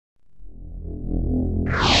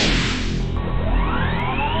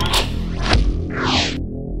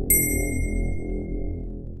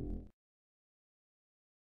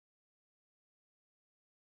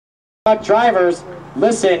Truck drivers,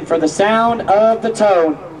 listen for the sound of the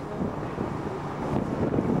tone.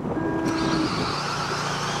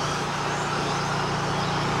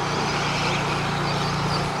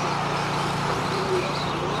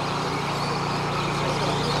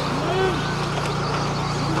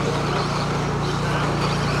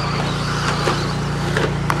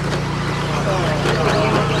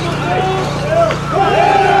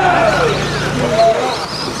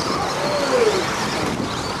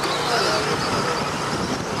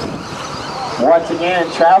 Once again,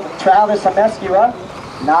 Travis Amescua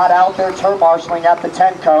not out there turn marshaling at the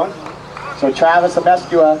 10 cone. So Travis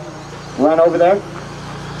Amescua run over there.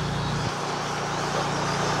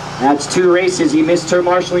 That's 2 races he missed turn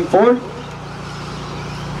marshaling for.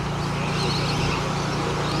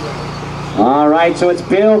 All right, so it's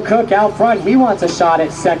Bill Cook out front. He wants a shot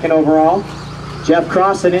at 2nd overall. Jeff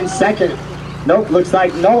Crossan in 2nd. Nope, looks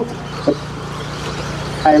like nope.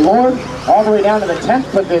 Hey, Lord, all the way down to the 10th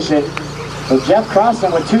position. So Jeff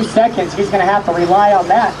Crossan with 2 seconds, he's going to have to rely on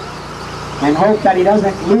that and hope that he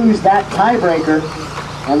doesn't lose that tiebreaker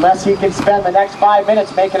unless he can spend the next 5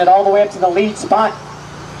 minutes making it all the way up to the lead spot.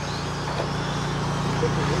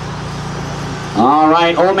 All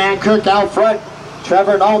right, Old Man Cook out front.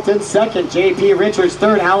 Trevor Knowlton 2nd, JP Richards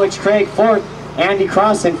 3rd, Alex Craig 4th, Andy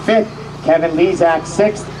Crossan 5th, Kevin Lezak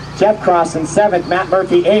 6th, Jeff Crossan 7th, Matt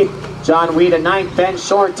Murphy 8th, John Weeda 9th, Ben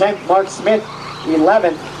Shore 10th, Mark Smith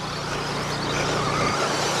 11th.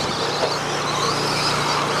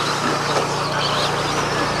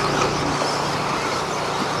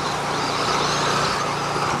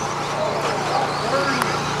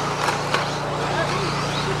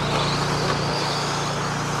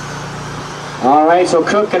 All right, so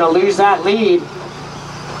Cook gonna lose that lead.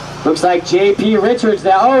 Looks like JP Richards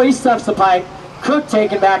now. Oh, he stuffs the pipe. Cook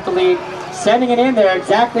taking back the lead, sending it in there.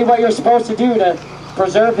 Exactly what you're supposed to do to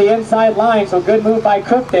preserve the inside line. So good move by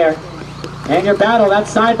Cook there. And your battle,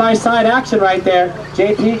 that's side-by-side action right there.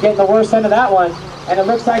 JP getting the worst end of that one. And it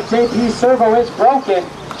looks like JP's servo is broken.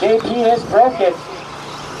 JP is broken.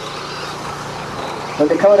 So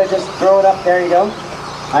Dakota just throw it up. There you go.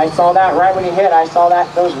 I saw that right when he hit. I saw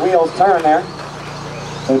that those wheels turn there.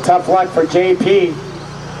 So tough luck for JP.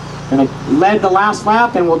 And it led the last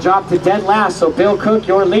lap and will drop to dead last. So Bill Cook,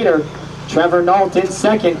 your leader. Trevor Knowlton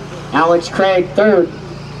 2nd. Alex Craig 3rd.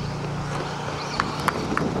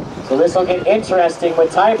 So this will get interesting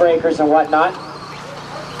with tiebreakers and whatnot.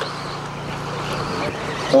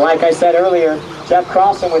 So like I said earlier, Jeff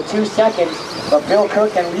Crossan with 2 seconds, but Bill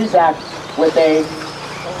Cook and Lezak with a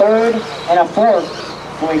 3rd and a 4th.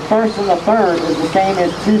 So a 1st and a 3rd is the same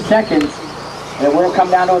as 2 seconds. And it will come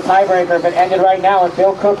down to a tiebreaker if it ended right now and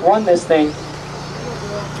Bill Cook won this thing.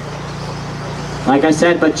 Like I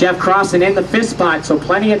said, but Jeff Crossan in the 5th spot, so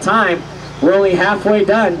plenty of time. We're only halfway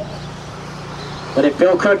done. But if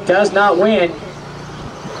Bill Cook does not win,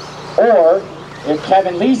 or if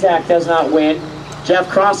Kevin Lezak does not win, Jeff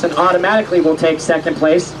Crossan automatically will take 2nd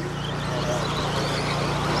place.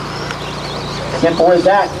 Simple as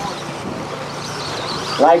that.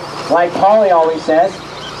 Like Polly always says,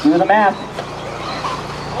 do the math.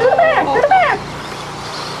 Do the math, do the math.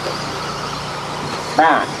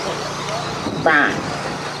 Fine. Fine.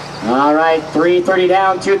 All right, 3:30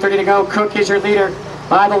 down, 2:30 to go. Cook is your leader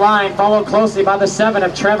by the line, followed closely by the 7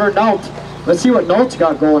 of Trevor Nault. Let's see what Nault's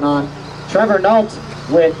got going on. Trevor Nault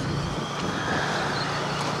with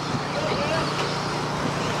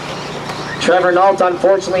Trevor Nault,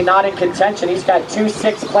 unfortunately not in contention. He's got 2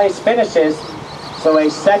 6th place finishes. So a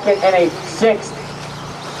 2nd and a 6th.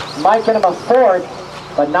 Might get him a 4th,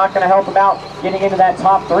 but not going to help him out getting into that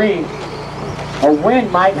top 3. A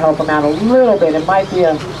win might help him out a little bit. It might be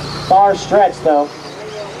a far stretch though.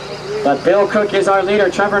 But Bill Cook is our leader.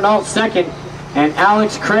 Trevor Nault 2nd. And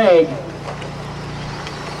Alex Craig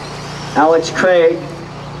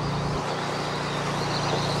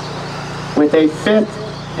with a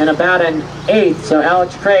 5th and about an 8th. So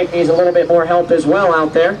Alex Craig needs a little bit more help as well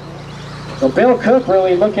out there. So Bill Cook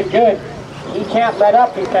really looking good. He can't let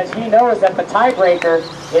up because he knows that the tiebreaker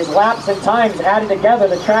is laps and times added together.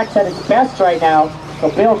 The track's at its best right now. So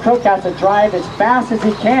Bill Cook has to drive as fast as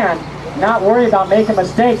he can, not worry about making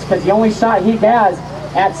mistakes, because the only shot he has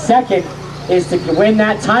at 2nd is to win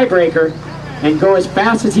that tiebreaker and go as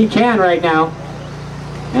fast as he can right now.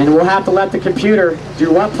 And we'll have to let the computer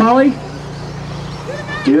do what, Polly?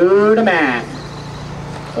 Do the math.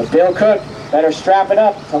 So Bill Cook better strap it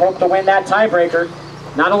up to hope to win that tiebreaker.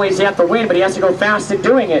 Not only does he have to win, but he has to go fast in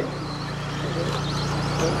doing it.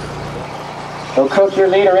 So Cook, your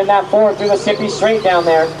leader, in that 4 through the Sippy straight down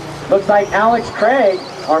there. Looks like Alex Craig,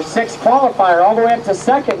 our 6th qualifier, all the way up to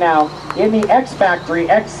 2nd now. in the X Factory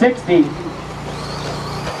X60.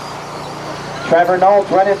 Trevor Nault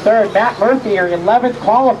running third. Matt Murphy, your 11th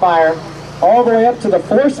qualifier, all the way up to the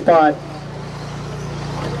 4th spot.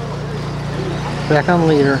 Back on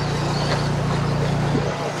leader.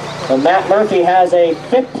 So Matt Murphy has a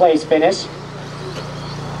 5th place finish.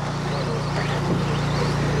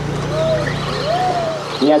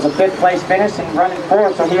 He has a 5th place finish and running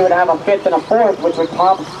 4th, so he would have a 5th and a 4th, which would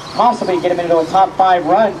possibly get him into a top 5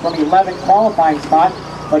 run from 11th qualifying spot,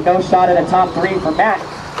 but no shot at a top 3 for Matt.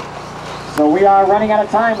 So we are running out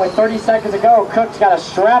of time with 30 seconds to go. Cook's got to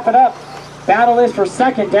strap it up. Battle is for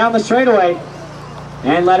 2nd down the straightaway.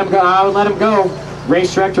 And let him go. I would let him go.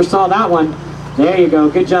 Race director saw that one. There you go.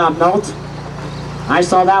 Good job, Nault. I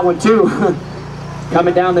saw that one too.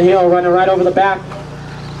 Coming down the hill, running right over the back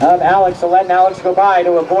of Alex. So letting Alex go by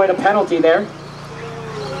to avoid a penalty there.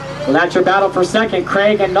 So that's your battle for 2nd.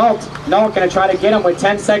 Craig and Nault. Nault going to try to get him with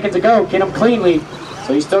 10 seconds to go. Get him cleanly.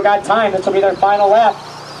 So he's still got time. This will be their final lap.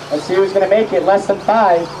 Let's see who's going to make it. Less than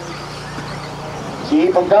 5.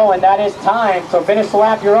 Keep them going. That is time. So finish the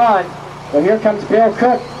lap you're on. So here comes Bill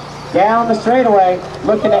Cook down the straightaway,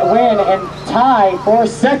 looking at win and tie for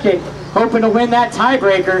 2nd. Hoping to win that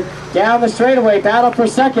tiebreaker. Down the straightaway, battle for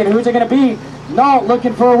 2nd. Who's it going to be? Nault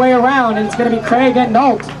looking for a way around, and it's going to be Craig and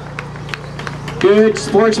Nault. Good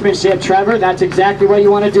sportsmanship, Trevor. That's exactly what you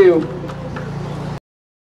want to do.